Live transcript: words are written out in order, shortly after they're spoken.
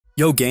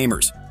Yo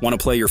gamers, want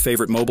to play your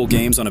favorite mobile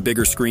games on a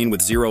bigger screen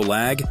with zero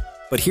lag?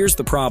 But here's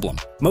the problem.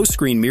 Most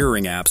screen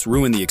mirroring apps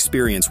ruin the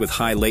experience with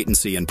high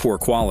latency and poor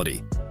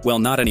quality. Well,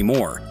 not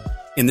anymore.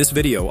 In this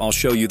video, I'll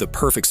show you the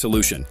perfect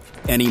solution,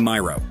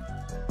 AnyMiro.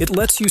 It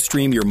lets you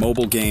stream your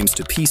mobile games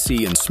to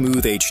PC in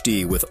smooth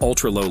HD with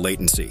ultra-low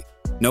latency.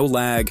 No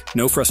lag,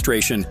 no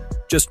frustration,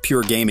 just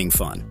pure gaming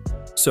fun.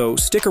 So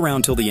stick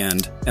around till the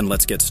end and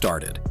let's get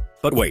started.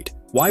 But wait,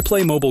 why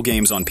play mobile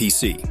games on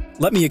PC?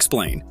 Let me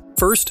explain.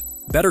 First,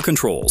 better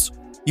controls.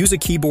 Use a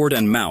keyboard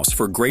and mouse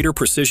for greater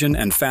precision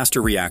and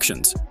faster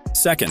reactions.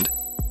 Second,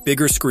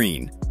 bigger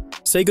screen.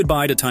 Say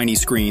goodbye to tiny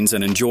screens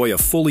and enjoy a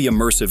fully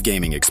immersive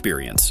gaming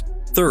experience.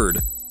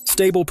 Third,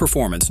 stable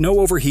performance, no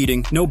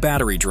overheating, no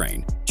battery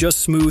drain, just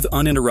smooth,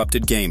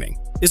 uninterrupted gaming.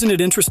 Isn't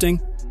it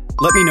interesting?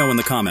 Let me know in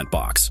the comment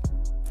box.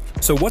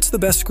 So what's the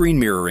best screen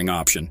mirroring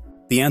option?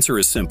 The answer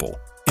is simple,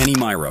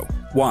 AnyMiro.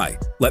 Why?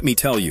 Let me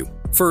tell you.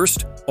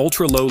 First,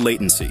 ultra-low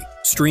latency.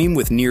 Stream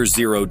with near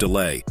zero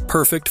delay,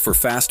 perfect for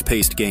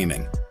fast-paced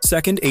gaming.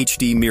 Second,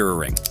 HD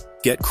mirroring.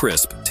 Get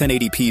crisp,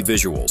 1080p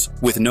visuals,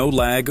 with no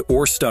lag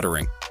or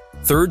stuttering.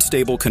 Third,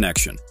 stable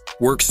connection.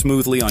 Works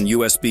smoothly on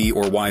USB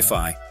or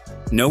Wi-Fi.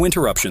 No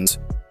interruptions,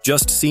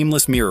 just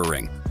seamless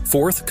mirroring.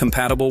 Fourth,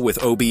 compatible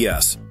with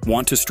OBS.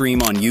 Want to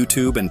stream on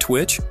YouTube and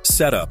Twitch?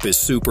 Setup is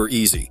super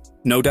easy.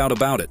 No doubt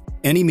about it.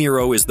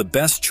 AnyMiro is the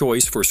best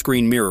choice for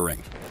screen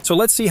mirroring. So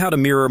let's see how to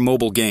mirror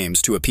mobile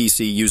games to a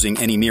PC using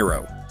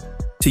AnyMiro.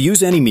 To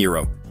use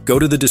AnyMiro, go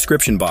to the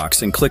description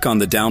box and click on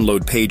the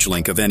download page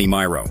link of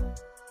AnyMiro.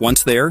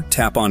 Once there,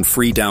 tap on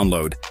Free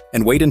Download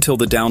and wait until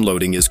the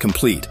downloading is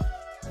complete.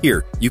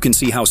 Here, you can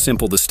see how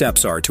simple the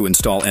steps are to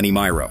install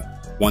AnyMiro.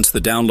 Once the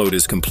download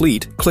is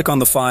complete, click on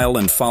the file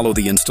and follow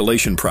the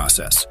installation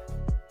process.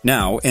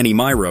 Now,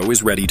 AnyMiro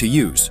is ready to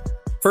use.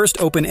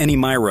 First, open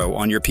AnyMiro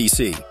on your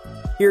PC.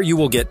 Here you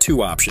will get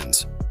two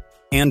options,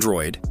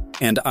 Android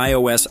and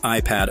iOS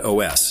iPad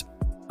OS.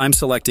 I'm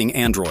selecting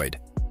Android.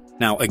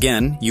 Now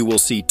again, you will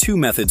see two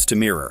methods to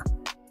mirror,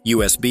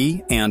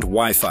 USB and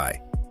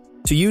Wi-Fi.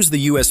 To use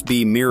the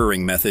USB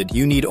mirroring method,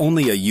 you need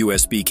only a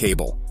USB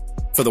cable.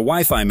 For the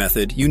Wi-Fi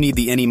method, you need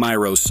the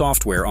AnyMiro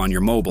software on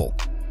your mobile.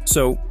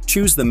 So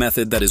choose the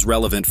method that is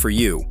relevant for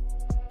you.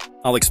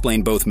 I'll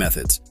explain both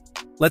methods.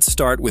 Let's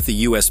start with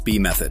the USB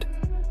method.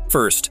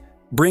 First,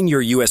 bring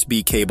your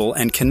USB cable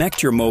and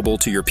connect your mobile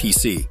to your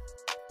PC.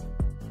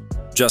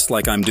 Just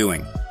like I'm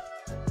doing.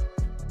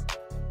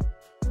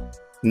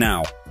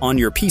 Now, on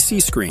your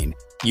PC screen,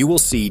 you will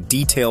see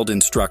detailed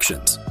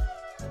instructions.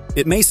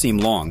 It may seem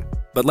long,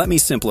 but let me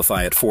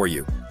simplify it for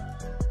you.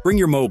 Bring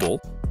your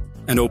mobile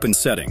and open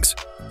Settings.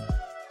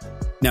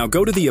 Now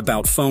go to the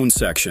About Phone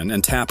section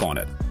and tap on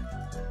it.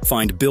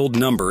 Find Build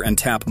Number and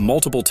tap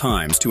multiple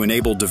times to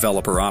enable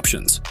developer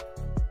options.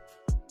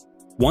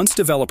 Once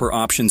developer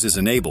options is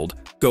enabled,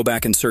 go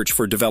back and search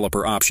for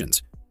developer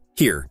options.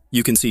 Here,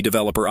 you can see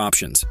developer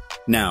options.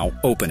 Now,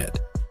 open it.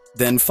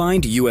 Then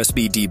find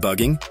USB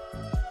debugging,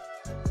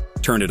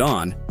 turn it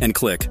on, and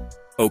click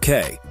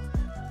OK.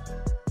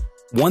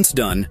 Once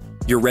done,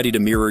 you're ready to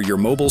mirror your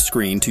mobile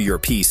screen to your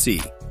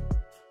PC.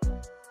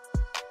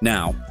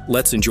 Now,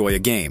 let's enjoy a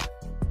game.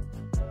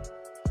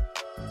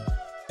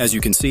 As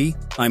you can see,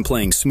 I'm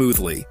playing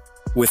smoothly,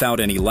 without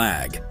any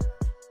lag.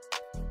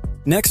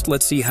 Next,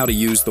 let's see how to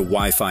use the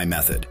Wi-Fi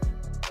method.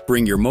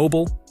 Bring your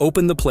mobile,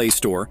 open the Play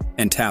Store,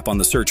 and tap on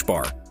the search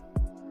bar.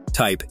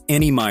 Type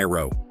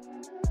AnyMiro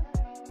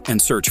and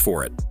search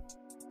for it.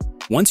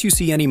 Once you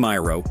see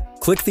AnyMiro,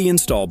 click the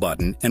Install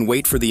button and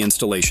wait for the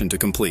installation to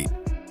complete.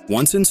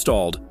 Once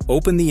installed,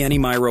 open the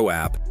AnyMiro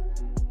app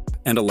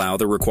and allow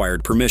the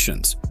required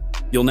permissions.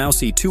 You'll now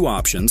see two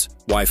options,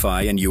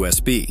 Wi-Fi and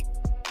USB.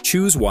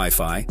 Choose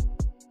Wi-Fi,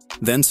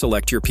 then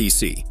select your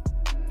PC.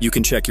 You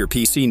can check your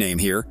PC name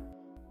here.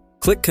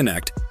 Click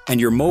Connect, and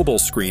your mobile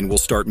screen will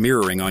start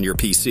mirroring on your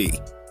PC.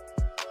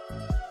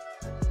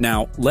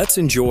 Now, let's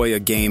enjoy a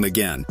game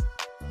again.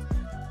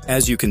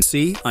 As you can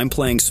see, I'm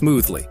playing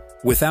smoothly,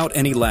 without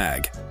any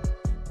lag.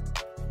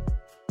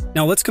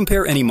 Now let's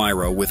compare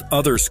AnyMiro with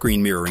other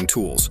screen mirroring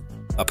tools.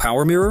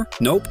 ApowerMirror?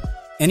 Nope.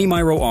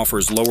 AnyMiro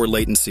offers lower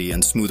latency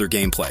and smoother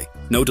gameplay.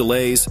 No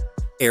delays.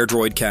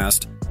 AirDroid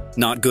cast?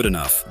 Not good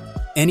enough.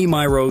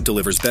 AnyMiro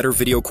delivers better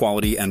video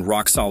quality and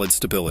rock-solid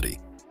stability.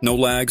 No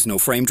lags, no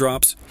frame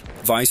drops.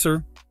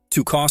 Vysor?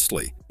 Too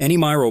costly.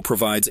 AnyMiro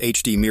provides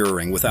HD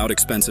mirroring without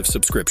expensive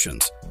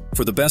subscriptions.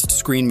 For the best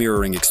screen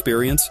mirroring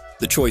experience,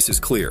 the choice is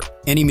clear.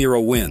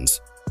 AnyMiro wins.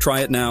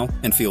 Try it now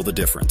and feel the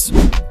difference.